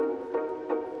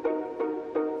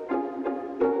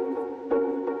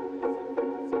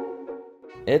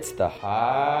It's the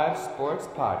Hive Sports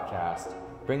Podcast,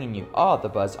 bringing you all the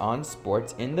buzz on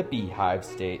sports in the Beehive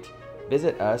State.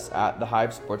 Visit us at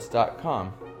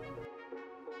thehivesports.com.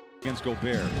 Against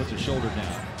Gobert, puts his shoulder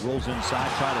down, rolls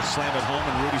inside, try to slam it home,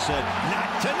 and Rudy said,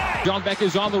 "Not tonight!" John Beck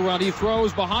is on the run, he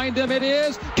throws, behind him it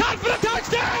is, caught for the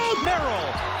touchdown!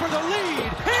 Merrill for the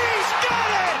lead, he's got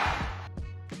it!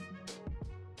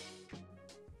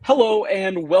 Hello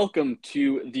and welcome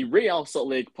to the Real Salt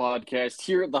Lake podcast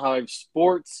here at the Hive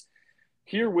Sports.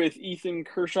 Here with Ethan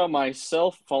Kershaw,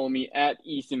 myself. Follow me at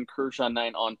Ethan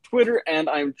Kershaw9 on Twitter, and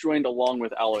I'm joined along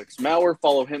with Alex Maurer.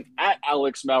 Follow him at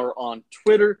Alex Maurer on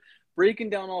Twitter. Breaking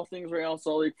down all things Real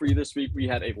Salt Lake for you this week. We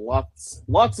had lots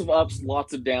of ups,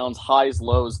 lots of downs, highs,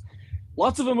 lows,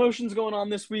 lots of emotions going on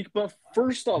this week. But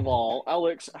first of all,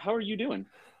 Alex, how are you doing?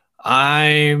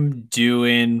 I'm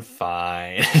doing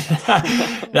fine.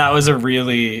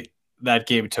 That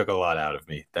game took a lot out of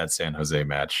me, that San Jose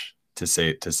match, to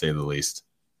say the least.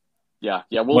 Yeah.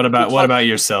 What about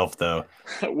yourself, though?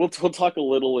 We'll talk a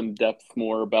little in depth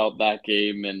more about that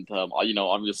game, and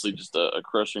obviously just a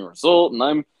crushing result. And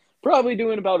I'm probably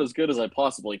doing about as good as I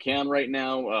possibly can right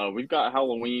now. We've got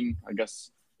Halloween, I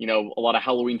guess. A lot of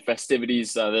Halloween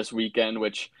festivities this weekend,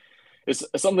 which is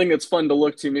something that's fun to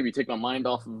look to. Maybe take my mind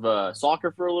off of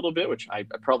soccer for a little bit, which I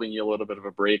probably need a little bit of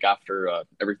a break after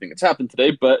everything that's happened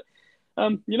today. But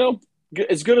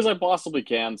as good as I possibly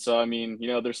can. So,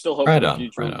 there's still hope for the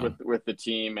future with the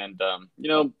team. And,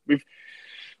 we've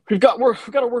got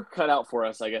a work cut out for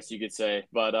us, I guess you could say.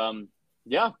 But,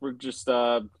 we're just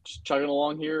chugging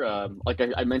along here. Like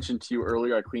I mentioned to you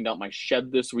earlier, I cleaned out my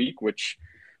shed this week, which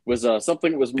was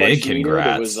something that was much big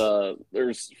congrats. It was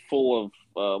there's full of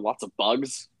lots of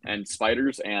bugs and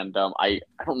spiders. And I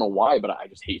don't know why, but I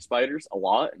just hate spiders a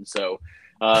lot. And so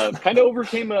kind of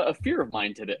overcame a fear of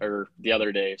mine today or the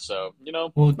other day. So,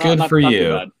 well, good for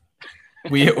you.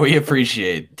 We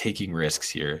appreciate taking risks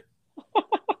here.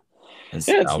 As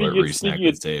Albert Rusnak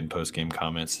would say in post-game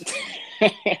comments.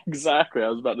 Exactly. I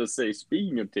was about to say,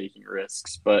 speaking of taking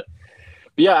risks, but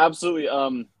yeah,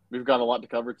 absolutely. We've got a lot to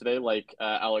cover today. Like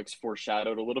Alex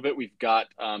foreshadowed a little bit, we've got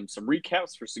some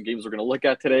recaps for some games we're going to look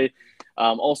at today.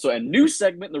 Also, a new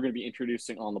segment they're going to be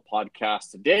introducing on the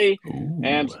podcast today. Ooh.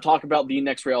 And talk about the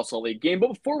next Real Salt Lake game.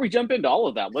 But before we jump into all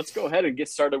of that, let's go ahead and get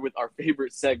started with our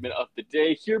favorite segment of the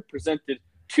day. Here, presented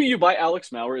to you by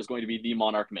Alex Maurer, is going to be the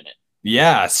Monarch Minute.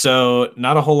 Yeah, so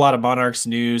not a whole lot of Monarchs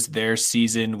news. Their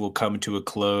season will come to a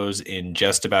close in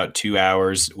just about 2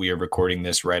 hours. We are recording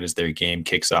this right as their game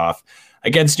kicks off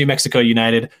against New Mexico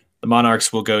United. The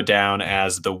Monarchs will go down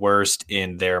as the worst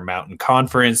in their Mountain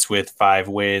Conference with 5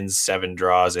 wins, 7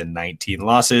 draws, and 19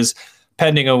 losses,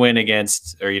 pending a win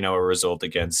against, or a result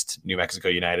against New Mexico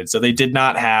United. So they did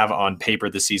not have on paper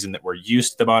the season that we're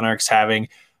used to the Monarchs having.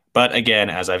 But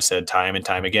again, as I've said time and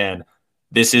time again,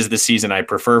 this is the season I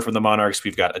prefer from the Monarchs.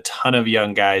 We've got a ton of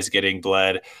young guys getting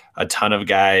bled, a ton of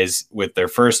guys with their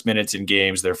first minutes in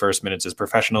games, their first minutes as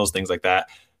professionals, things like that.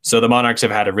 So the Monarchs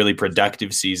have had a really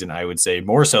productive season, I would say,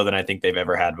 more so than I think they've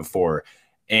ever had before.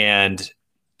 And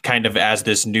kind of as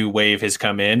this new wave has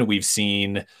come in, we've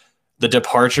seen the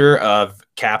departure of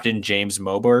Captain James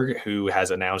Moberg, who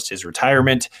has announced his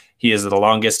retirement. He is the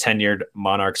longest tenured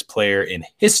Monarchs player in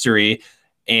history,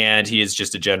 and he is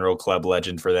just a general club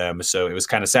legend for them. So it was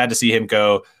kind of sad to see him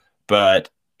go,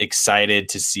 but excited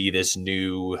to see this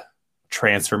new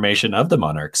transformation of the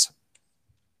Monarchs.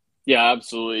 Yeah,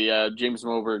 absolutely. James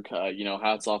Moberg,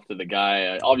 hats off to the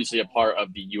guy. Obviously a part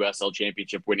of the USL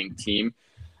Championship winning team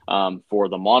for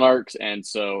the Monarchs. And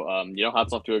so,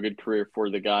 hats off to a good career for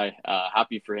the guy.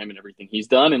 Happy for him and everything he's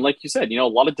done. And like you said, a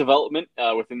lot of development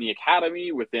within the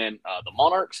academy, within the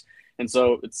Monarchs. And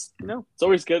so it's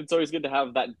always good. It's always good to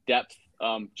have that depth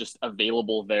just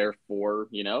available there for,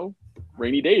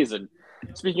 rainy days. And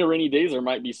speaking of rainy days, there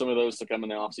might be some of those to come in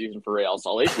the offseason for Real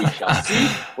Salt Lake. We shall see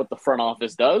what the front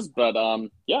office does. But,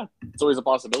 it's always a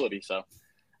possibility. So,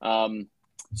 I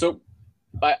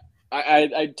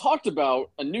talked about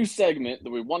a new segment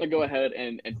that we want to go ahead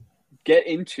and get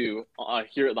into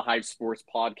here at the Hive Sports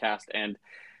Podcast. And,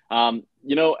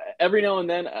 every now and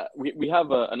then we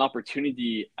have an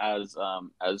opportunity as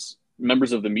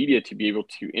members of the media to be able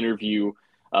to interview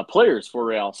players for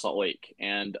Real Salt Lake.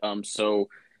 And so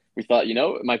we thought,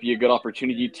 it might be a good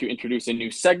opportunity to introduce a new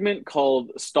segment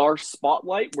called Star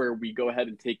Spotlight, where we go ahead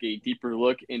and take a deeper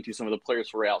look into some of the players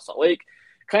for Real Salt Lake,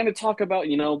 kind of talk about,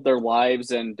 their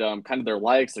lives and kind of their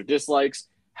likes, their dislikes,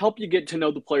 help you get to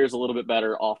know the players a little bit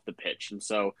better off the pitch. And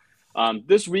so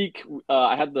this week,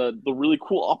 I had the really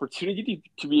cool opportunity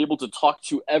to be able to talk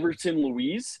to Everton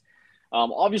Luiz.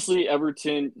 Obviously,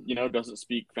 Everton, doesn't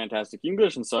speak fantastic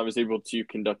English, and so I was able to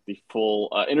conduct the full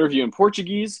interview in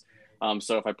Portuguese.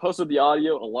 So if I posted the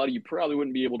audio, a lot of you probably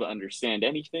wouldn't be able to understand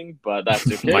anything, but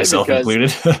that's okay. Myself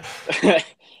included.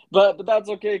 but that's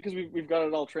okay because we've got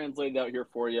it all translated out here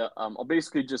for you. I'll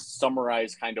basically just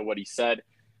summarize kind of what he said.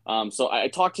 So I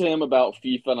talked to him about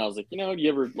FIFA, and I was like, do you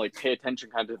ever pay attention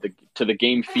kind of to the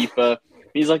game FIFA?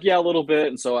 And he's like, yeah, a little bit.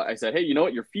 And so I said, hey, you know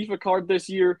what? Your FIFA card this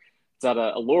year, it's at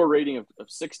a lower rating of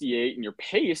 68, and your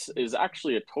pace is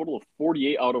actually a total of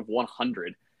 48 out of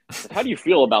 100. I said, how do you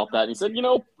feel about that? And he said,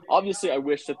 obviously I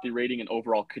wish that the rating and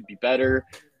overall could be better,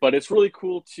 but it's really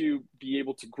cool to be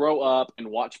able to grow up and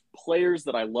watch players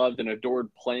that I loved and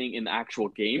adored playing in the actual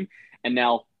game. And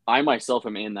now I myself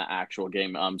am in the actual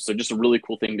game. So just a really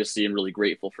cool thing to see and really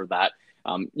grateful for that.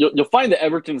 You'll find that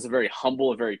Everton is a very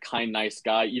humble, a very kind, nice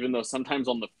guy, even though sometimes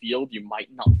on the field you might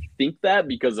not think that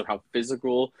because of how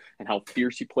physical and how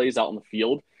fierce he plays out on the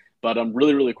field. But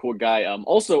really, really cool guy.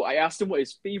 Also, I asked him what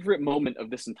his favorite moment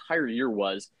of this entire year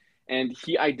was, and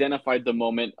he identified the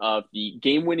moment of the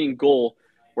game-winning goal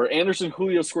where Anderson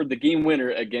Julio scored the game winner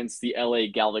against the LA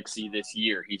Galaxy this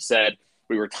year. He said,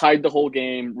 we were tied the whole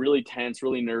game, really tense,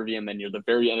 really nervy, and then near the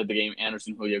very end of the game,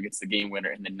 Anderson Julio gets the game winner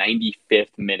in the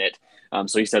 95th minute.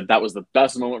 So he said that was the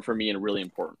best moment for me and a really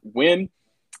important win.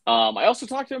 I also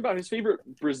talked to him about his favorite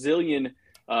Brazilian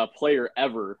player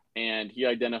ever, and he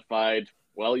identified,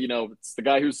 it's the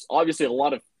guy who's obviously a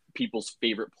lot of people's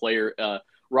favorite player,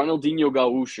 Ronaldinho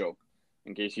Gaúcho.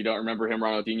 In case you don't remember him,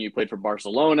 Ronaldinho played for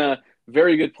Barcelona.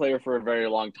 Very good player for a very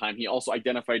long time. He also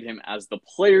identified him as the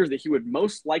player that he would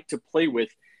most like to play with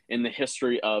in the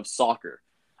history of soccer.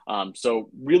 So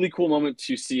really cool moment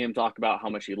to see him talk about how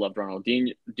much he loved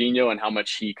Ronaldinho and how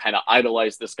much he kind of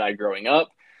idolized this guy growing up.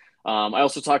 I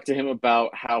also talked to him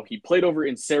about how he played over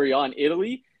in Serie A in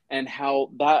Italy and how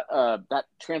that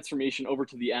transformation over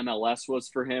to the MLS was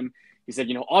for him. He said,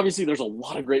 obviously there's a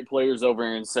lot of great players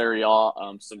over in Serie A,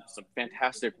 some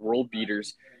fantastic world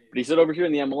beaters. But he said over here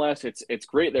in the MLS, it's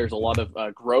great. There's a lot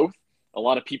of growth, a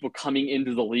lot of people coming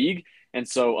into the league. And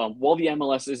so while the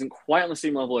MLS isn't quite on the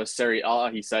same level as Serie A,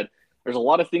 he said, there's a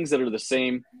lot of things that are the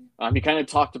same. He kind of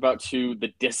talked about, too,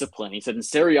 the discipline. He said in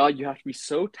Serie A, you have to be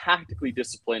so tactically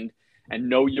disciplined and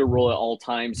know your role at all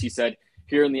times. He said,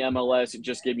 here in the MLS, it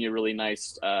just gave me a really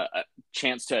nice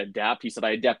chance to adapt. He said,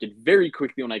 I adapted very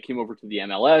quickly when I came over to the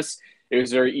MLS. It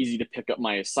was very easy to pick up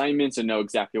my assignments and know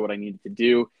exactly what I needed to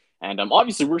do. And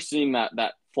obviously, we're seeing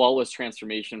that flawless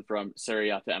transformation from Serie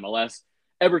A to MLS.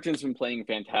 Everton's been playing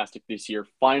fantastic this year.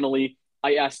 Finally,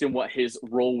 I asked him what his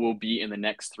role will be in the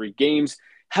next 3 games.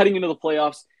 Heading into the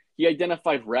playoffs, he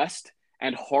identified rest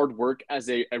and hard work as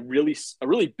a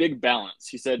really big balance.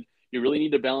 He said, you really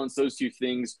need to balance those 2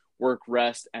 things, work,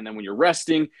 rest, and then when you're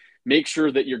resting, make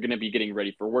sure that you're going to be getting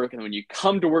ready for work. And when you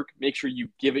come to work, make sure you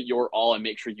give it your all and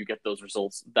make sure you get those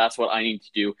results. That's what I need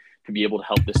to do to be able to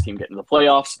help this team get into the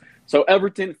playoffs. So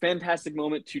Everton, fantastic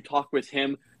moment to talk with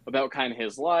him about kind of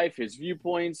his life, his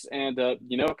viewpoints, and,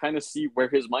 kind of see where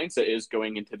his mindset is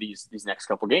going into these next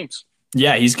couple games.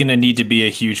 Yeah, he's going to need to be a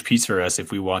huge piece for us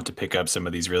if we want to pick up some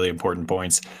of these really important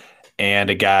points. And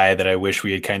a guy that I wish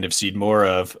we had kind of seen more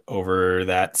of over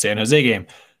that San Jose game.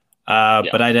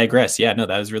 But I digress. Yeah, no,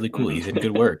 that was really cool. He's in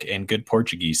good work and good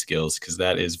Portuguese skills because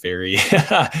that is very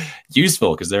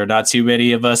useful because there are not too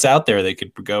many of us out there that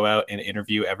could go out and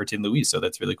interview Everton Luiz. So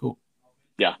that's really cool.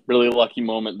 Yeah, really lucky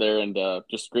moment there and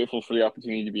just grateful for the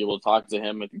opportunity to be able to talk to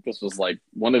him. I think this was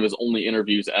one of his only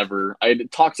interviews ever. I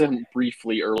had talked to him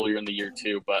briefly earlier in the year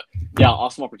too, but yeah,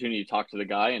 awesome opportunity to talk to the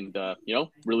guy and,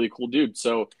 really cool dude.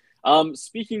 So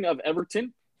speaking of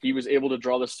Everton, he was able to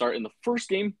draw the start in the first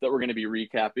game that we're going to be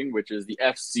recapping, which is the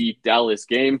FC Dallas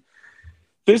game.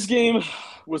 This game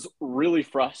was really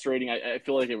frustrating. I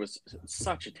feel like it was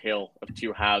such a tale of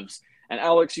 2 halves. And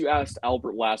Alex, you asked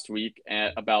Albert last week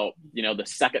about, the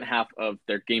second half of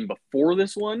their game before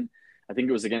this one. I think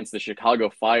it was against the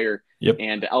Chicago Fire. Yep.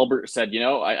 And Albert said,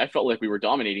 I felt like we were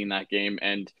dominating that game.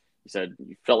 And he said,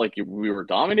 you felt like we were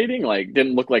dominating?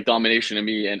 Didn't look like domination to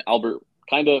me. And Albert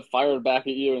kind of fired back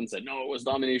at you and said, no, it was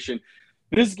domination.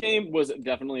 This game was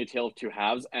definitely a tale of 2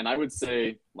 halves. And I would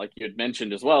say, like you had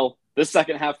mentioned as well, this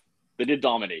second half, they did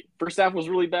dominate. First half was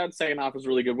really bad. Second half was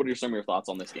really good. What are some of your thoughts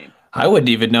on this game? I wouldn't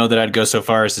even know that I'd go so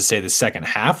far as to say the second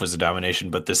half was a domination,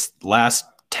 but this last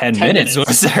 10 minutes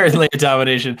was certainly a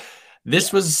domination.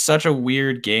 This was such a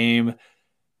weird game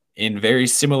in very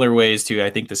similar ways to, I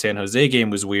think the San Jose game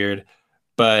was weird.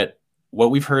 But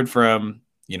what we've heard from,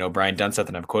 Brian Dunseth,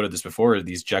 and I've quoted this before,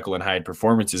 these Jekyll and Hyde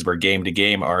performances where game to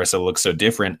game RSL looks so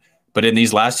different. But in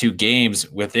these last 2 games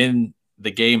within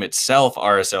the game itself,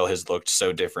 RSL has looked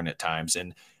so different at times.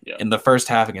 And Yeah. In the first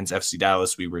half against FC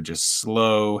Dallas, we were just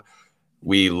slow.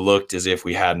 We looked as if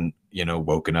we hadn't,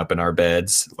 woken up in our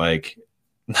beds. Like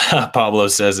Pablo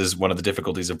says, is one of the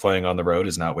difficulties of playing on the road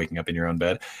is not waking up in your own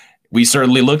bed. We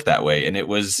certainly looked that way. And it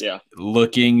was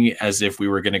looking as if we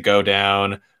were going to go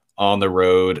down on the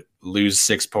road, lose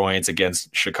 6 points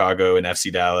against Chicago and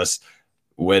FC Dallas,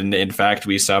 when in fact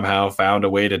we somehow found a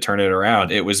way to turn it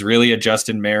around. It was really a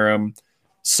Justin Merrim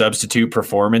substitute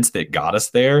performance that got us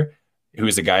there, who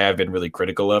is a guy I've been really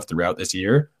critical of throughout this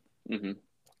year. Mm-hmm.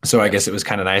 So I guess it was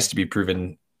kind of nice to be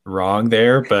proven wrong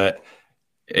there, but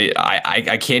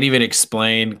I can't even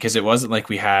explain, because it wasn't like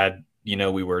we had,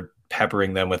 we were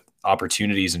peppering them with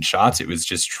opportunities and shots. It was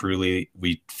just truly,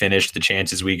 we finished the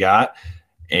chances we got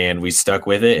and we stuck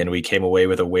with it, and we came away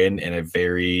with a win in a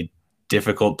very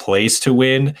difficult place to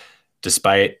win,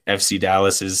 despite FC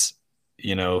Dallas's,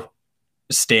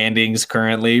 standings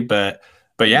currently. But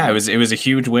yeah, it was a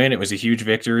huge win. It was a huge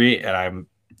victory, and I'm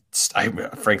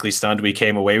frankly stunned we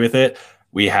came away with it.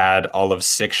 We had all of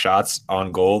 6 shots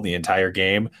on goal the entire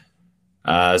game.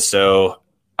 So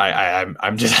I'm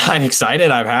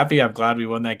excited. I'm happy. I'm glad we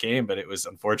won that game, but it was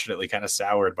unfortunately kind of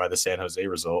soured by the San Jose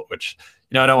result, which,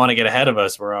 I don't want to get ahead of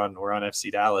us. We're on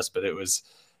FC Dallas, but it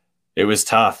was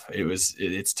tough.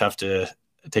 It's tough to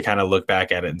kind of look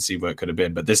back at it and see what could have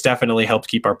been, but this definitely helped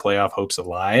keep our playoff hopes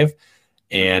alive.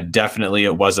 And definitely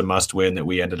it was a must win that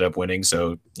we ended up winning.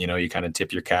 So, you kind of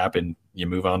tip your cap and you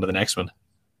move on to the next one.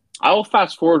 I will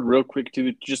fast forward real quick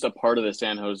to just a part of the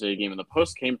San Jose game. In the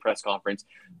post-game press conference,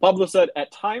 Pablo said,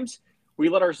 "At times, we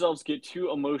let ourselves get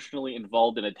too emotionally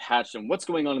involved and attached in what's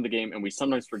going on in the game, and we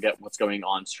sometimes forget what's going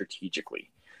on strategically."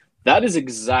 That is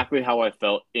exactly how I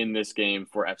felt in this game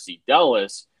for FC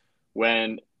Dallas.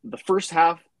 When the first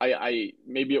half, I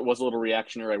maybe it was a little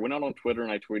reactionary. I went out on Twitter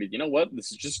and I tweeted, "You know what? This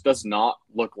just does not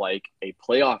look like a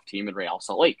playoff team in Real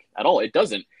Salt Lake at all. It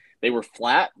doesn't." They were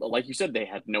flat. Like you said, they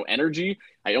had no energy.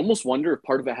 I almost wonder if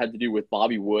part of it had to do with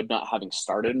Bobby Wood not having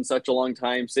started in such a long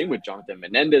time. Same with Jonathan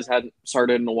Menendez, hadn't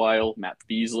started in a while, Nick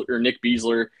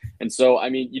Beasler. And so, I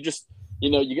mean, you just,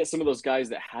 you get some of those guys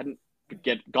that hadn't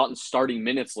gotten starting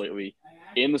minutes lately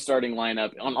in the starting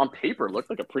lineup. On paper, looked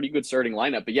like a pretty good starting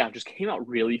lineup. But yeah, just came out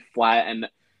really flat. And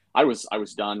I was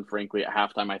done, frankly, at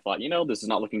halftime. I thought, this is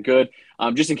not looking good.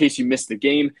 Just in case you missed the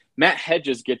game, Matt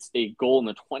Hedges gets a goal in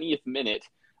the 20th minute.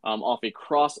 Off a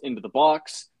cross into the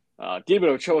box. David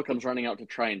Ochoa comes running out to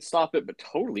try and stop it, but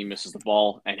totally misses the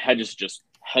ball, and Hedges just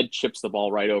head chips the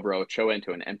ball right over Ochoa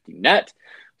into an empty net.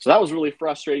 So that was really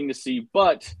frustrating to see.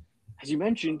 But as you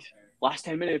mentioned, last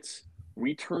 10 minutes,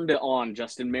 we turned it on.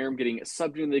 Justin Merrim getting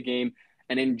subbed into the game,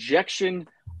 an injection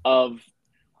of,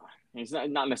 he's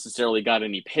not necessarily got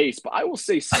any pace, but I will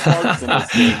say sparks in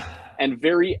this game, and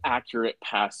very accurate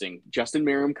passing. Justin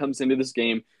Merrim comes into this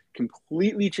game,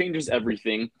 completely changes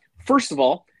everything. First of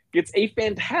all, gets a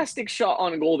fantastic shot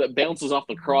on goal that bounces off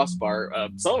the crossbar.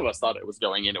 Some of us thought it was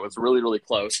going in. It was really, really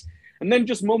close. And then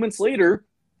just moments later,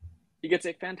 he gets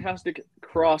a fantastic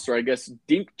cross, or I guess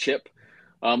dink chip,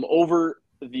 over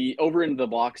into the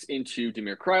box into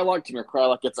Damir Kreilach. Damir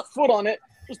Kreilach gets a foot on it,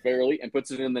 just barely, and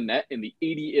puts it in the net in the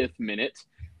 80th minute.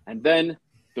 And then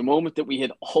the moment that we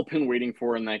had all been waiting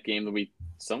for in that game, that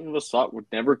some of us thought would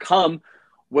never come,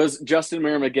 was Justin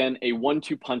Merrim again, a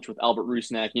 1-2 punch with Albert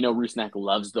Rusnak. Rusnak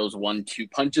loves those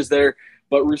 1-2 punches there,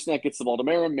 but Rusnak gets the ball to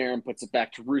Merrim. Merrim puts it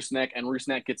back to Rusnak, and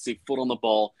Rusnak gets a foot on the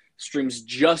ball, streams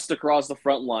just across the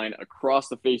front line, across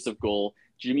the face of goal.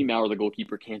 Jimmy Maurer, the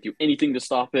goalkeeper, can't do anything to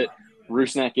stop it.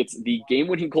 Rusnak gets the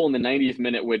game-winning goal in the 90th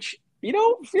minute, which,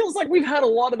 feels like we've had a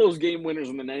lot of those game winners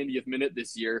in the 90th minute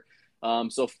this year.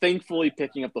 So thankfully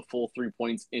picking up the full 3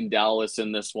 points in Dallas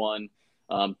in this one.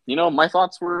 My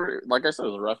thoughts were, like I said, it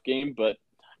was a rough game, but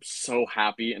I'm so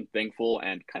happy and thankful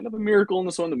and kind of a miracle in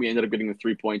this one that we ended up getting the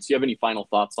 3 points. Do you have any final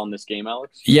thoughts on this game,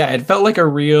 Alex? Yeah, it felt like a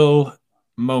real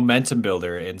momentum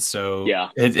builder. And so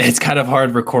it's kind of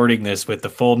hard recording this with the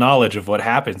full knowledge of what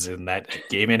happens in that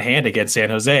game in hand against San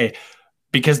Jose,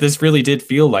 because this really did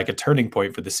feel like a turning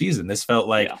point for the season. This felt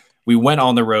like we went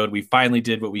on the road. We finally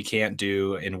did what we can't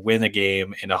do and win a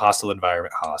game in a hostile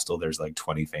environment. Hostile, there's like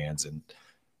 20 fans and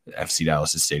FC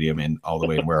Dallas stadium, and all the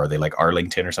way in, where are they, like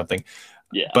Arlington or something?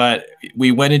 Yeah. But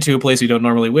we went into a place we don't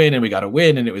normally win, and we got a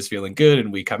win, and it was feeling good,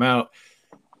 and we come out.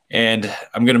 And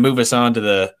I'm going to move us on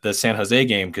to the San Jose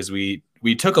game, because we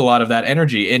took a lot of that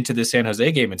energy into the San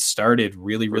Jose game and started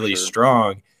really, really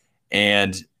strong.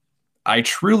 And I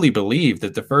truly believe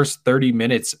that the first 30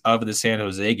 minutes of the San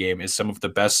Jose game is some of the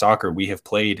best soccer we have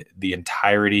played the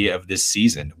entirety of this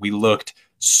season. We looked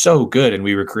so good, and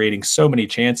we were creating so many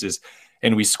chances,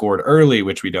 and we scored early,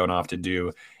 which we don't often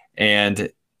do.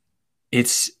 And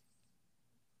it's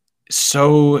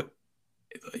so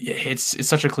it's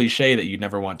such a cliche that you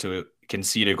never want to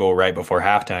concede a goal right before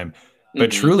halftime.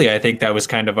 But truly, I think that was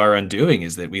kind of our undoing,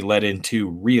 is that we let in two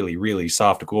really, really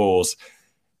soft goals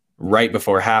right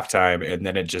before halftime, and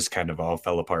then it just kind of all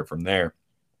fell apart from there.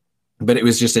 But it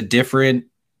was just the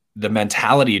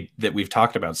mentality that we've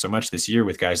talked about so much this year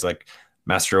with guys like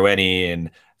Mastroeni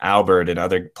and Albert and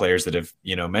other players that have,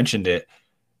 mentioned it.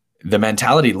 The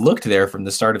mentality looked there from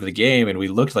the start of the game, and we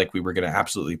looked like we were going to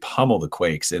absolutely pummel the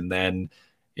Quakes. And then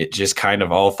it just kind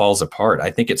of all falls apart.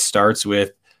 I think it starts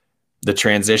with the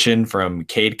transition from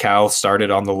Cade Cowell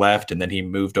started on the left, and then he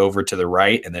moved over to the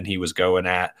right, and then he was going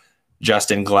at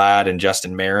Justin Glad and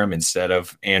Justin Merrim instead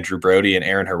of Andrew Brody and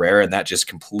Aaron Herrera, and that just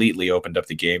completely opened up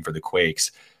the game for the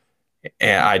Quakes.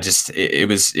 And it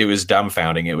was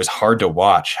dumbfounding. It was hard to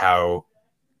watch how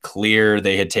clear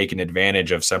they had taken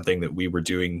advantage of something that we were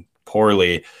doing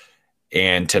poorly,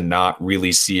 and to not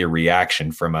really see a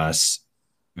reaction from us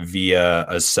via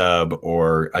a sub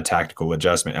or a tactical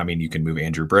adjustment. I mean, you can move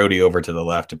Andrew Brody over to the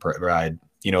left to provide,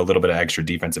 a little bit of extra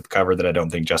defensive cover that I don't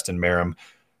think Justin Merrim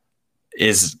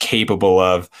is capable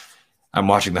of. I'm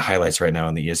watching the highlights right now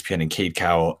on the ESPN, and Cade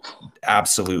Cowell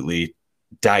absolutely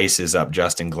dices up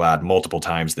Justin Glad multiple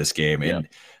times this game. And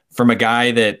from a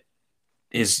guy that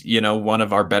is, one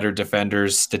of our better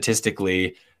defenders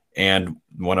statistically and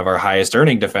one of our highest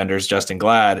earning defenders, Justin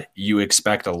Glad, you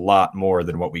expect a lot more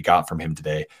than what we got from him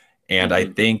today. And I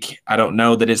don't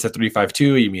know that it's a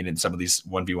 3-5-2. You mean in some of these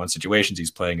 1v1 situations,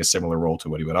 he's playing a similar role to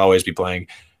what he would always be playing.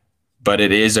 But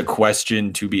it is a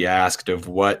question to be asked of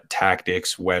what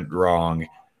tactics went wrong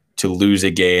to lose a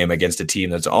game against a team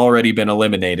that's already been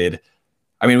eliminated.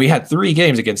 I mean, we had 3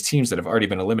 games against teams that have already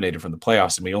been eliminated from the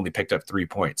playoffs, and we only picked up 3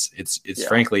 points.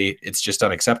 Frankly, it's just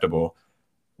unacceptable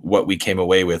what we came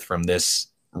away with from this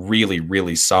really,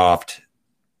 really soft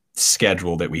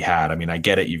schedule that we had. I mean, I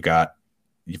get it. You've got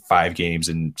 5 games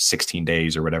in 16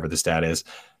 days or whatever the stat is,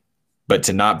 but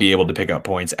to not be able to pick up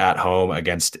points at home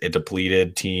against a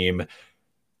depleted team,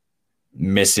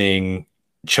 missing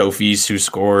Chofis, who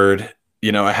scored,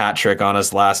 a hat trick on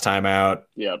us last time out,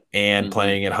 and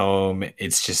playing at home.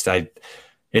 It's just,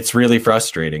 it's really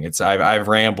frustrating. I've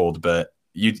rambled, but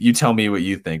you tell me what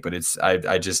you think, but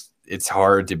it's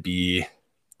hard to be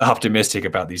optimistic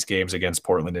about these games against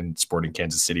Portland and Sporting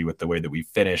Kansas City with the way that we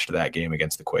finished that game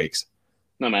against the Quakes.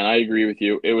 No, man, I agree with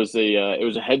you. It was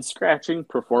a head scratching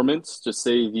performance, to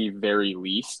say the very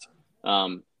least.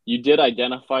 You did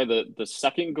identify the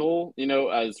second goal,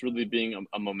 as really being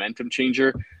a momentum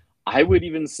changer. I would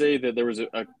even say that there was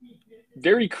a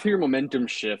very clear momentum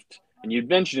shift, and you'd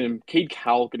mentioned him, Cade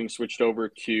Cowell getting switched over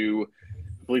to,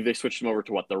 I believe they switched him over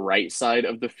to the right side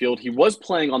of the field. He was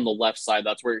playing on the left side.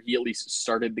 That's where he at least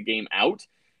started the game out.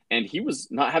 And he was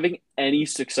not having any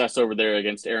success over there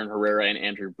against Aaron Herrera and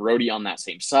Andrew Brody on that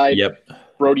same side. Yep.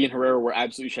 Brody and Herrera were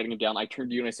absolutely shutting him down. I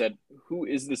turned to you and I said, who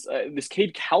is this? This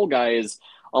Cade Cowell guy is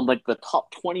on the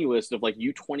top 20 list of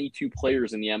U22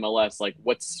 players in the MLS.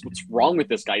 What's wrong with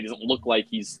this guy? He doesn't look like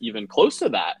he's even close to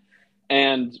that.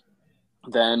 And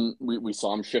then we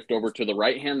saw him shift over to the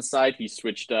right-hand side. He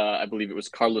switched, I believe it was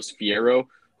Carlos Fierro,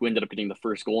 who ended up getting the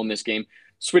first goal in this game,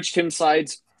 switched him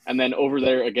sides. And then over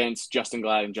there against Justin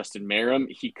Glad and Justin Merrim,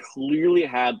 he clearly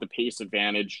had the pace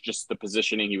advantage, just the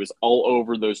positioning. He was all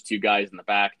over those 2 guys in the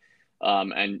back.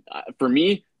 And for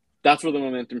me, that's where the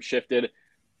momentum shifted.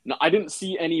 Now, I didn't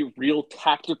see any real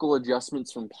tactical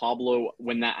adjustments from Pablo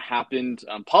when that happened.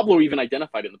 Pablo even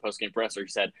identified it in the postgame presser. He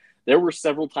said there were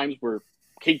several times where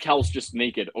Cade Cowell's just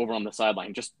naked over on the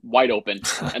sideline, just wide open,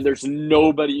 and there's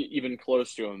nobody even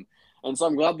close to him. And so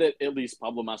I'm glad that at least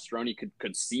Pablo Mastroeni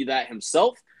could see that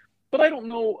himself. But I don't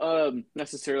know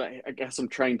necessarily. I guess I'm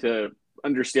trying to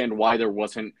understand why there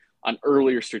wasn't an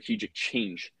earlier strategic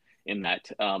change in that.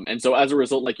 And so as a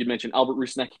result, like you mentioned, Albert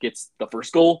Rusnak gets the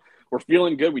first goal. We're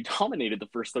feeling good. We dominated the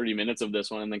first 30 minutes of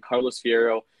this one. And then Carlos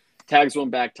Fierro tags one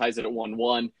back, ties it at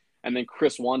 1-1. And then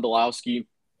Chris Wondolowski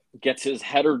gets his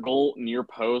header goal near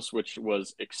post, which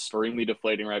was extremely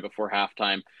deflating right before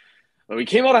halftime. But we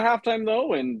came out of halftime,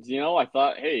 though, and, I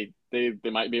thought, hey, they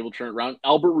might be able to turn it around.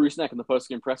 Albert Rusnak in the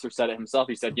postgame presser said it himself.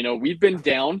 He said, we've been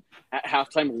down at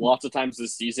halftime lots of times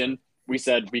this season. We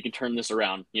said we can turn this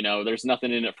around. There's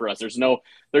nothing in it for us. There's no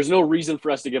reason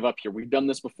for us to give up here. We've done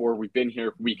this before. We've been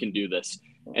here. We can do this.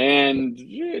 And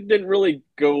it didn't really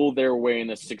go their way in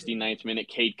the 69th minute.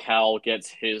 Cade Cowell gets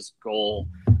his goal,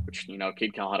 which,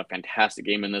 Cade Cowell had a fantastic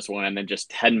game in this one. And then just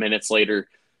 10 minutes later,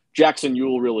 Jackson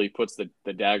Ewell really puts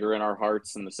the dagger in our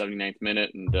hearts in the 79th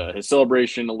minute, and his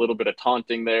celebration, a little bit of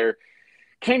taunting there.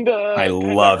 I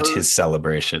loved his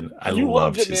celebration. I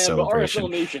loved it, his man, celebration.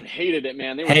 But RSL Nation hated it,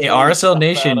 man. They were Hey, throwing RSL stuff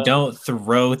Nation, at him. don't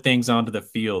throw things onto the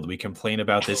field. We complain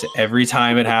about this every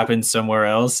time it happens somewhere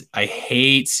else. I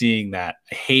hate seeing that.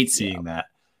 That.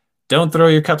 Don't throw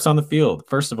your cups on the field.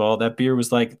 First of all, that beer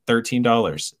was like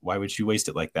 $13. Why would you waste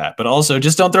it like that? But also,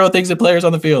 just don't throw things at players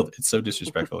on the field. It's so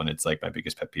disrespectful, and it's like my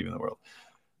biggest pet peeve in the world.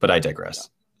 But I digress.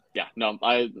 Yeah, no,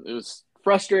 it was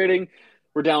frustrating.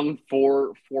 We're down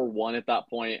 4-1 at that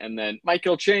point, and then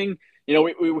Michael Chang,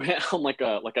 we went on like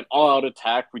an all-out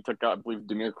attack. We took out, I believe,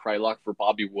 Demir Krylock for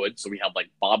Bobby Wood, so we had like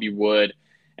Bobby Wood,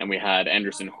 and we had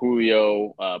Anderson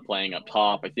Julio playing up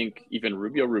top. I think even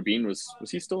Rubio Rubin was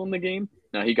he still in the game?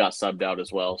 No, he got subbed out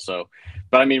as well. So,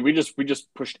 but I mean, we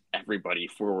just pushed everybody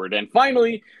forward, and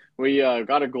finally we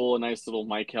got a goal, a nice little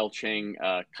Michael Chang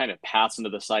kind of pass into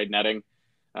the side netting,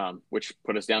 which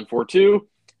put us down 4-2.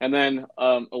 And then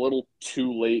a little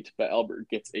too late, but Albert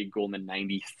gets a goal in the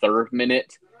 93rd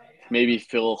minute. Maybe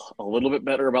feel a little bit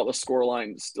better about the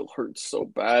scoreline. Still hurts so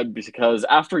bad because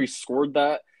after he scored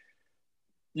that,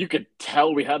 you could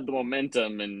tell we had the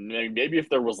momentum. And maybe if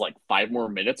there was like 5 more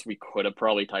minutes, we could have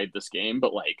probably tied this game.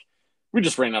 But like we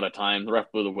just ran out of time. The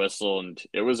ref blew the whistle and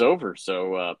it was over.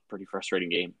 So pretty frustrating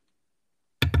game.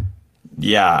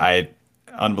 Yeah,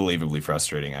 unbelievably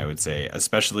frustrating, I would say,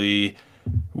 especially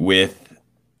with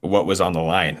what was on the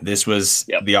line. This was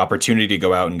the opportunity to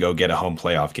go out and go get a home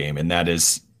playoff game. And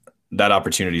that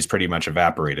opportunity is pretty much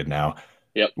evaporated now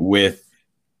with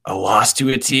a loss to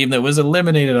a team that was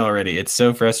eliminated already. It's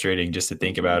so frustrating just to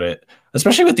think about it,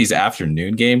 especially with these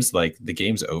afternoon games. Like the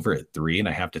game's over at 3 and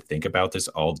I have to think about this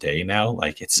all day now.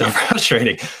 Like it's so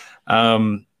frustrating.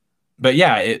 But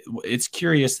yeah, it's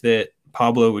curious that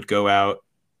Pablo would go out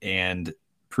and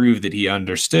prove that he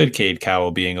understood Cade Cowell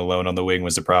being alone on the wing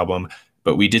was a problem,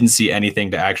 but we didn't see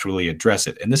anything to actually address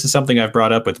it. And this is something I've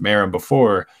brought up with Merrim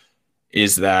before,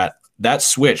 is that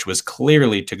switch was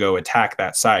clearly to go attack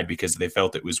that side because they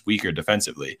felt it was weaker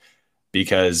defensively.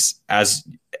 Because as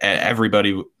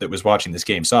everybody that was watching this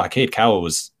game saw, Cade Cowell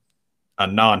was a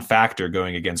non-factor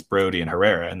going against Brody and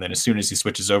Herrera. And then as soon as he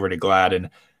switches over to Glad and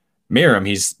Merrim,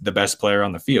 he's the best player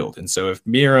on the field. And so if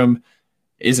Merrim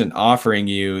isn't offering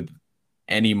you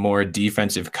any more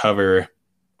defensive cover,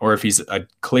 or if he's a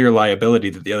clear liability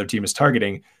that the other team is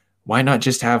targeting, why not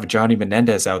just have Johnny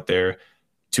Menendez out there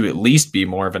to at least be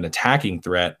more of an attacking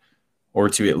threat, or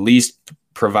to at least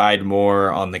provide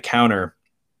more on the counter?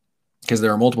 Because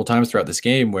there are multiple times throughout this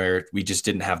game where we just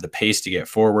didn't have the pace to get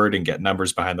forward and get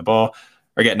numbers behind the ball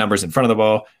or get numbers in front of the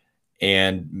ball.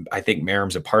 And I think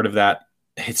Merrim's a part of that.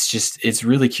 It's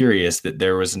really curious that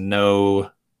there was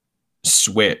no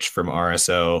switch from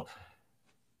RSL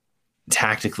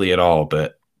tactically at all,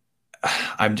 but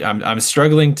I'm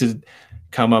struggling to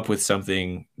come up with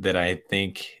something that I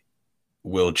think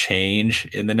will change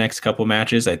in the next couple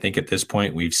matches. I think at this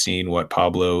point we've seen what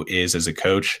Pablo is as a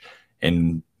coach,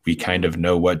 and we kind of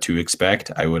know what to expect.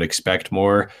 I would expect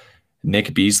more Nick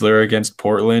Beasler against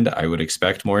Portland. I would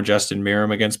expect more Justin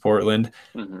Merrim against Portland,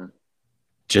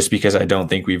 just because I don't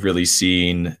think we've really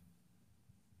seen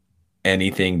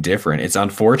anything different. It's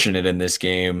unfortunate in this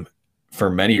game for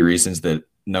many reasons that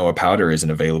Noah Powder isn't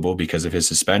available because of his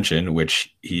suspension,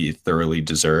 which he thoroughly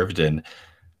deserved. And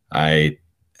I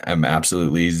am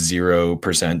absolutely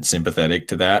 0% sympathetic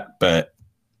to that. But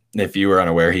if you were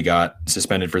unaware, he got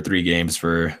suspended for 3 games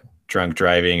for drunk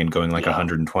driving and going like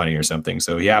 120 or something.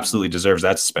 So he absolutely deserves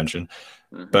that suspension.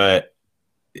 But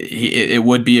it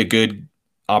would be a good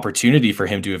opportunity for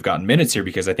him to have gotten minutes here,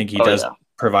 because I think he does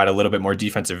provide a little bit more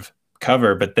defensive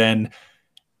cover. But then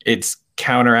it's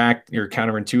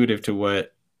counterintuitive to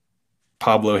what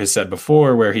Pablo has said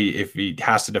before, where if he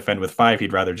has to defend with 5,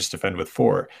 he'd rather just defend with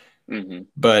 4.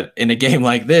 But in a game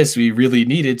like this, we really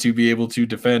needed to be able to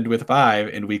defend with 5,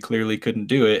 and we clearly couldn't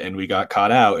do it, and we got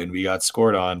caught out and we got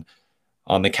scored on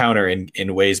the counter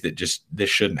in ways that just this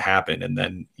shouldn't happen. And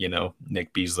then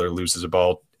Nick Beasler loses a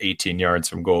ball 18 yards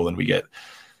from goal, and we get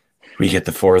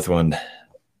the 4th one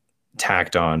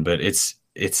tacked on. But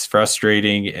it's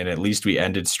frustrating, and at least we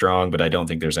ended strong, but I don't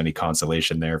think there's any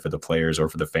consolation there for the players or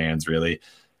for the fans, really.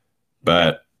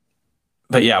 But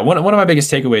yeah, one of my biggest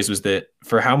takeaways was that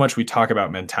for how much we talk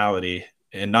about mentality,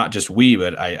 and not just we,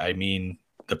 but I mean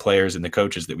the players and the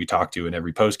coaches that we talk to in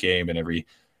every post game and every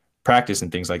practice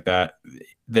and things like that,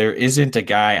 there isn't a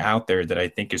guy out there that I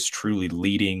think is truly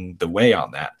leading the way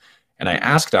on that. And I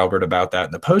asked Albert about that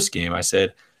in the post game. I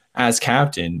said, as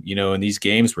captain, in these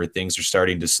games where things are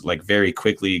starting to like very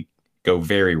quickly go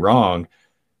very wrong,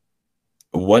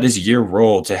 what is your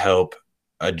role to help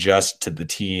adjust the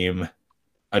team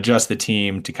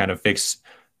to kind of fix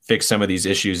fix some of these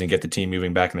issues and get the team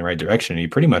moving back in the right direction. And he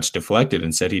pretty much deflected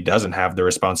and said he doesn't have the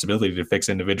responsibility to fix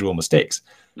individual mistakes,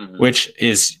 which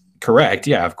is correct.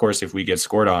 Yeah, of course, if we get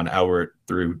scored on, Albert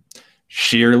through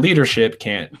sheer leadership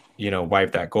can't,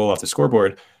 wipe that goal off the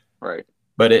scoreboard. Right.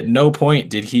 But at no point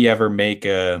did he ever make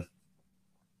a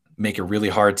really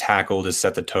hard tackle to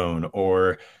set the tone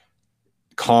or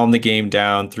calm the game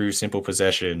down through simple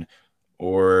possession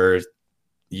or,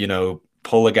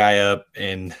 pull a guy up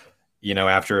and,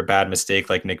 after a bad mistake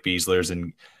like Nick Beasler's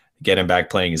and get him back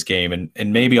playing his game.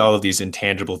 And maybe all of these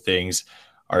intangible things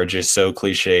are just so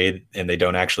cliched and they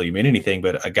don't actually mean anything.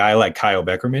 But a guy like Kyle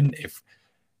Beckerman, if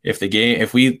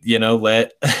we,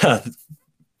 let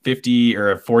 50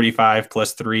 or a 45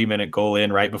 plus 3 minute goal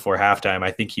in right before halftime,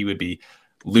 I think he would be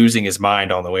losing his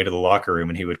mind on the way to the locker room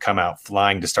and he would come out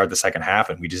flying to start the second half.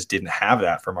 And we just didn't have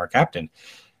that from our captain.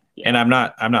 Yeah. And I'm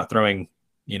not throwing,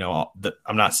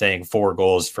 I'm not saying 4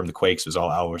 goals from the Quakes was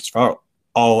all Albert's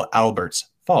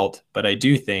fault, but I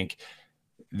do think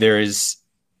there is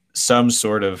some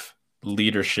sort of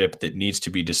leadership that needs to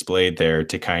be displayed there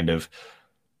to kind of,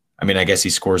 I guess he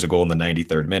scores a goal in the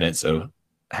 93rd minute. So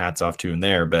hats off to him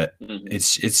there, but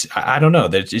it's, I don't know,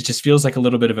 that it just feels like a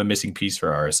little bit of a missing piece for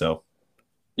RSL.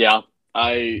 Yeah,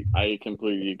 I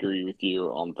completely agree with you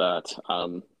on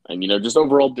that. And, just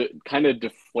overall kind of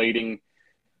deflating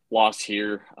loss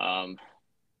here.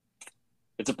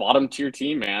 It's a bottom tier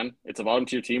team, man. It's a bottom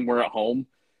tier team. We're at home.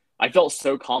 I felt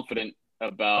so confident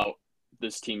about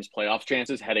this team's playoff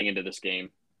chances heading into this game.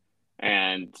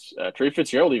 And Trey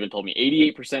Fitzgerald even told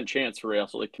me 88% chance for Real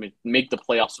Salt Lake to make the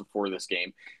playoffs before this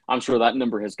game. I'm sure that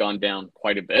number has gone down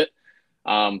quite a bit.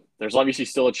 There's obviously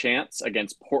still a chance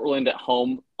against Portland at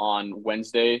home on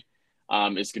Wednesday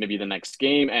is going to be the next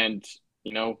game. And,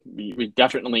 we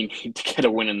definitely need to get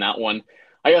a win in that one.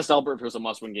 I asked Albert if it was a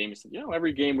must-win game. He said,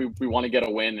 every game we want to get a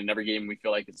win, and every game we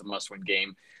feel like it's a must-win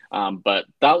game. But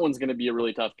that one's going to be a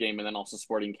really tough game. And then also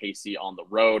Sporting KC on the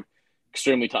road.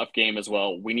 Extremely tough game as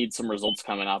well. We need some results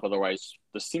coming up. Otherwise,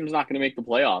 this team's not going to make the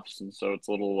playoffs. And so it's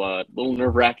a little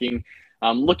nerve-wracking.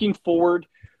 Looking forward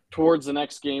towards the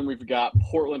next game, we've got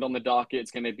Portland on the docket. It's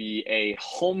going to be a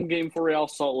home game for Real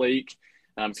Salt Lake.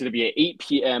 It's going to be at 8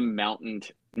 p.m. Mountain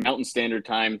Standard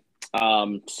Time.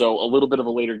 So a little bit of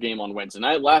a later game on Wednesday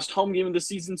night. Last home game of the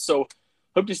season. So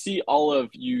hope to see all of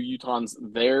you Utahns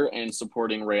there and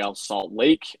supporting Real Salt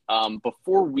Lake.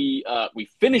 Before we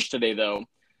finish today, though,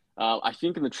 I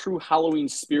think in the true Halloween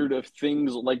spirit of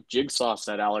things, like Jigsaw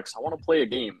said, Alex, I want to play a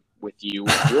game with you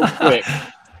real quick.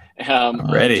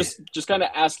 Ready. Just kind of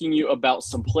asking you about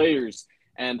some players,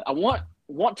 and I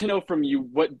want to know from you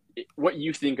what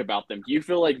you think about them. Do you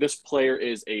feel like this player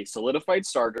is a solidified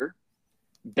starter,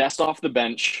 best off the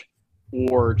bench,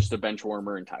 or just a bench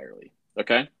warmer entirely?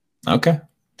 Okay.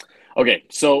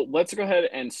 So let's go ahead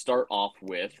and start off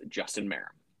with Justin Merrim.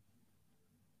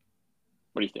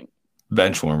 What do you think?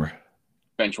 Bench warmer.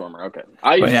 Okay.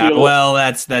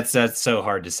 That's so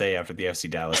hard to say after the FC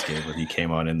Dallas game where he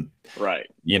came on and right,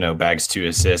 bags 2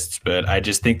 assists. But I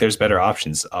just think there's better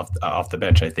options off the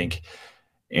bench. I think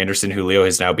Anderson Julio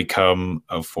has now become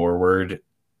a forward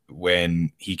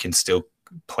when he can still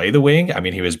play the wing.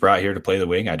 He was brought here to play the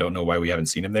wing. I don't know why we haven't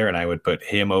seen him there, and I would put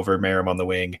him over Merrim on the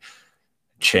wing.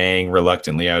 Chang,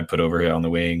 reluctantly, I would put over here on the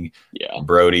wing. Yeah.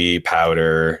 Brody,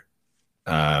 Powder,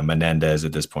 Menendez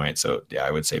at this point. So yeah,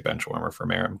 I would say bench warmer for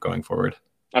Merrim going forward.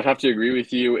 I'd have to agree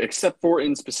with you, except for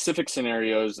in specific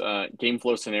scenarios, game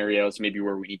flow scenarios, maybe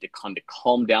where we need to kind of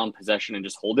calm down possession and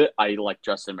just hold it. I like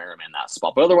Justin Merrim in that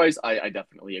spot, but otherwise, I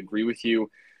definitely agree with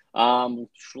you.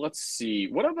 Let's see.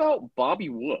 What about Bobby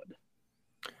Wood?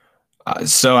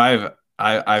 So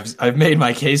I've made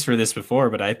my case for this before,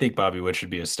 but I think Bobby Wood should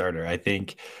be a starter. I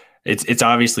think it's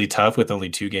obviously tough with only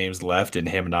 2 games left and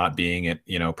him not being at,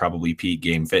 probably peak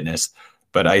game fitness.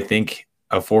 But I think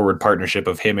a forward partnership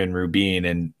of him and Rubin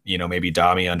and, maybe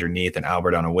Dami underneath and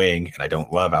Albert on a wing. And I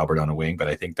don't love Albert on a wing, but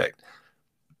I think that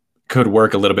could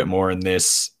work a little bit more in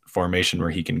this formation where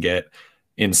he can get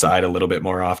inside a little bit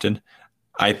more often.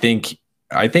 I think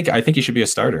he should be a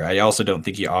starter. I also don't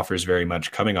think he offers very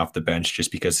much coming off the bench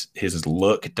just because his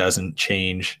look doesn't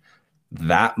change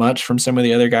that much from some of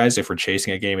the other guys. If we're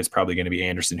chasing a game, it's probably going to be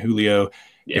Anderson Julio.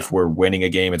 Yeah. If we're winning a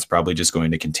game, it's probably just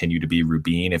going to continue to be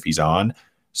Rubin if he's on.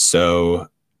 So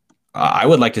I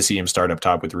would like to see him start up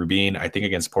top with Rubin. I think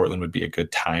against Portland would be a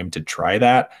good time to try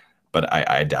that, but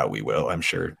I doubt we will. I'm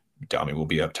sure Dami will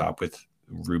be up top with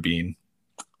Rubin.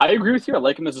 I agree with you. I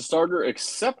like him as a starter,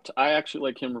 except I actually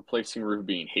like him replacing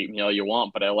Rubin. Hate me all you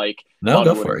want, but I like No,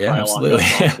 go Bobby Wood for and it. Yeah, Krylock absolutely. up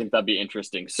front. I think that'd be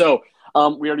interesting. So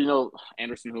we already know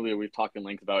Anderson Julio. We've talked in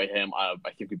length about him. I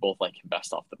think we both like him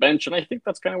best off the bench, and I think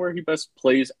that's kind of where he best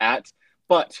plays at.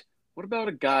 But what about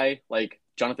a guy like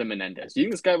Jonathan Menendez? Do you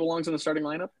think this guy belongs in the starting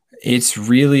lineup? It's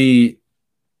really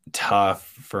tough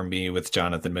for me with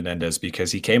Jonathan Menendez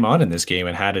because he came on in this game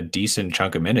and had a decent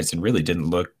chunk of minutes and really didn't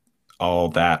look all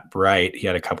that bright. He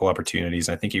had a couple opportunities.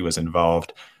 I think he was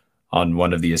involved on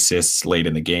one of the assists late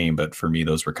in the game, but for me,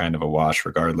 those were kind of a wash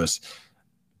regardless.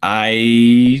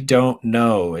 I don't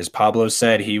know. As Pablo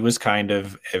said, he was kind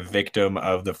of a victim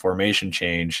of the formation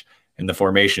change, and the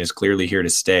formation is clearly here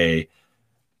to stay.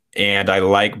 And I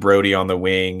like Brody on the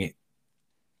wing.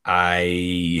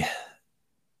 I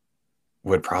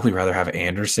would probably rather have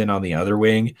Anderson on the other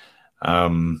wing.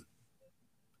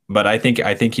 But I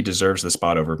think he deserves the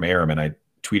spot over Merrim, and I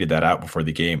tweeted that out before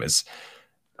the game as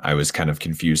I was kind of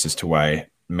confused as to why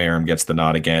Merrim gets the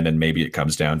nod again, and maybe it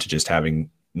comes down to just having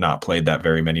not played that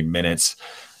very many minutes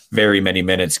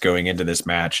going into this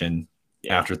match and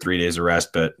after 3 days of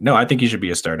rest. But no, I think he should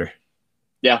be a starter.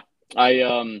 Yeah, I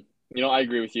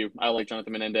agree with you. I like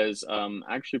Jonathan Menendez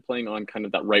actually playing on kind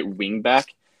of that right wing back.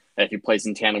 If he plays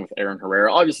in tandem with Aaron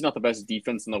Herrera, obviously not the best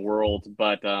defense in the world,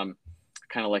 but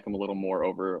kind of like him a little more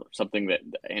over something that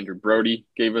Andrew Brody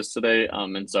gave us today.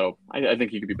 And so I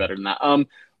think he could be better than that.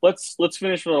 Let's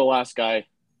finish with our last guy,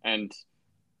 and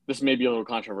this may be a little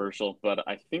controversial, but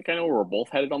I think I know where we're both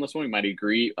headed on this one. We might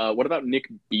agree. What about Nick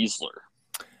Besler?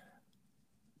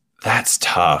 That's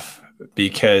tough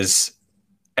because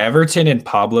Everton and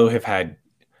Pablo have had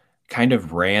kind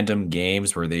of random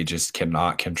games where they just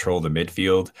cannot control the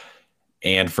midfield.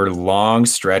 And for long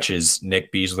stretches,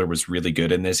 Nick Besler was really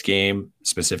good in this game,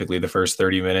 specifically the first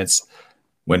 30 minutes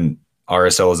when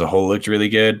RSL as a whole looked really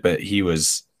good, but he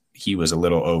was a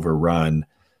little overrun,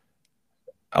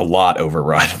 a lot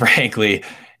overrun, frankly,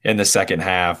 in the second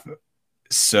half.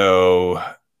 So,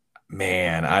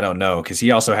 man, I don't know, because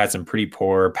he also had some pretty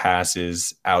poor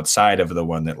passes outside of the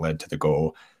one that led to the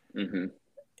goal. Mm-hmm.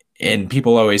 And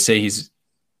people always say he's,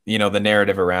 the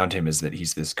narrative around him is that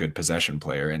he's this good possession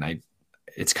player. And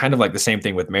it's kind of like the same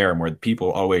thing with Merrim, where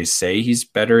people always say he's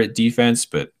better at defense,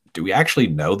 but do we actually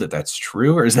know that that's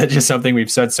true? Or is that just something we've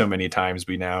said so many times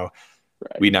we now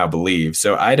believe?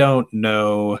 So I don't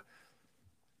know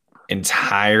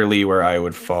entirely where I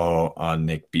would fall on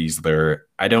Nick Besler.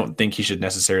 I don't think he should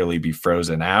necessarily be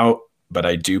frozen out, but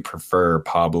I do prefer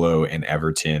Pablo and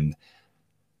Everton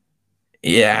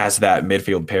as that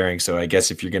midfield pairing. So I guess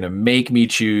if you're going to make me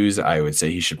choose, I would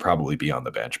say he should probably be on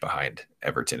the bench behind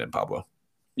Everton and Pablo.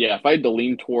 Yeah, if I had to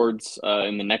lean towards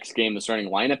in the next game, the starting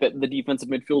lineup at the defensive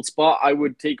midfield spot, I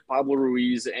would take Pablo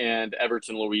Ruiz and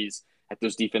Everton Luiz at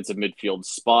those defensive midfield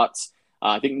spots.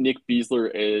 I think Nick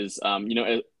Besler is,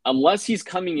 unless he's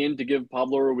coming in to give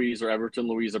Pablo Ruiz or Everton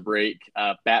Luiz a break,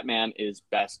 Batman is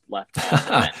best left on the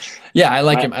bench. Yeah, I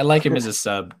like him. I like him as a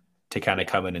sub to kind of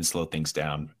come in and slow things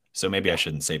down. So maybe I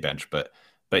shouldn't say bench, but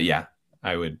yeah,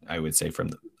 I would say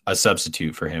a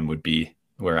substitute for him would be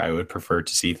where I would prefer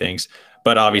to see things.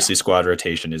 But obviously squad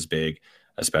rotation is big,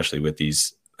 especially with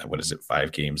these,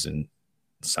 5 games in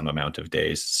some amount of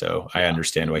days. So I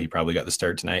understand why he probably got the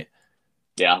start tonight.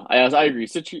 Yeah, I agree.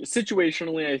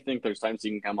 Situationally, I think there's times he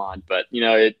can come on, but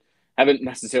haven't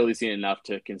necessarily seen enough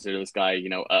to consider this guy,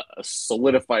 a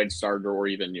solidified starter or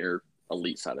even your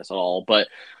elite status at all. But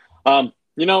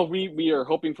we are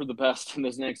hoping for the best in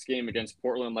this next game against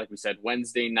Portland. Like we said,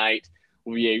 Wednesday night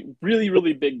will be a really,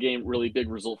 really big game, really big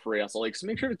result for Real Salt Lake. So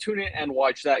make sure to tune in and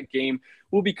watch that game.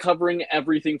 We'll be covering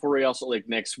everything for Real Salt Lake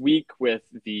next week with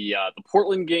the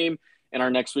Portland game in our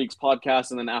next week's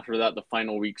podcast. And then after that, the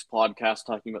final week's podcast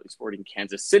talking about the Sporting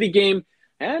Kansas City game.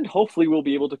 And hopefully we'll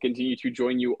be able to continue to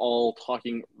join you all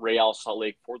talking Real Salt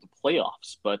Lake for the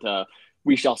playoffs. But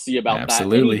we shall see about that.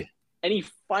 Absolutely. Any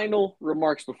final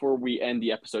remarks before we end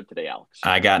the episode today, Alex?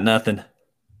 I got nothing.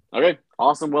 Okay,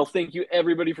 awesome. Well, thank you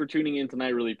everybody for tuning in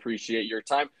tonight. Really appreciate your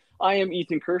time. I am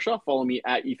Ethan Kershaw. Follow me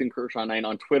at Ethan Kershaw9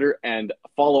 on Twitter and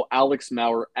follow Alex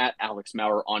Maurer at Alex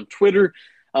Maurer on Twitter.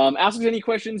 Ask us any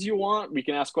questions you want. We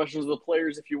can ask questions of the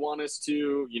players if you want us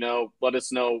to, let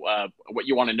us know what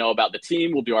you want to know about the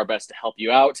team. We'll do our best to help you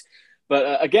out.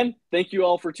 But again, thank you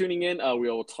all for tuning in.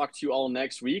 We will talk to you all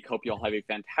next week. Hope you all have a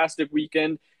fantastic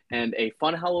weekend and a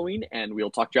fun Halloween, and we'll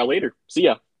talk to y'all later. See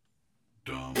ya.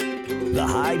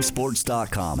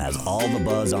 TheHiveSports.com has all the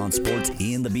buzz on sports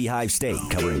in the Beehive State,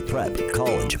 covering prep,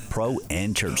 college, pro,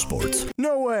 and church sports.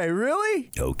 No way,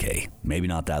 really? Okay, maybe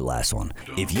not that last one.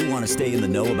 If you want to stay in the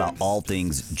know about all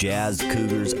things Jazz,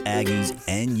 Cougars, Aggies,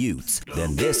 and Utes,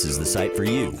 then this is the site for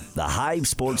you.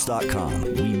 TheHiveSports.com.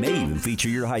 We may even feature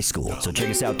your high school, so check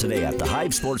us out today at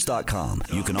TheHiveSports.com.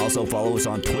 You can also follow us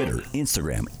on Twitter,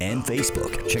 Instagram, and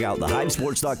Facebook. Check out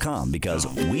TheHiveSports.com because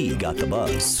we got the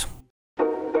buzz.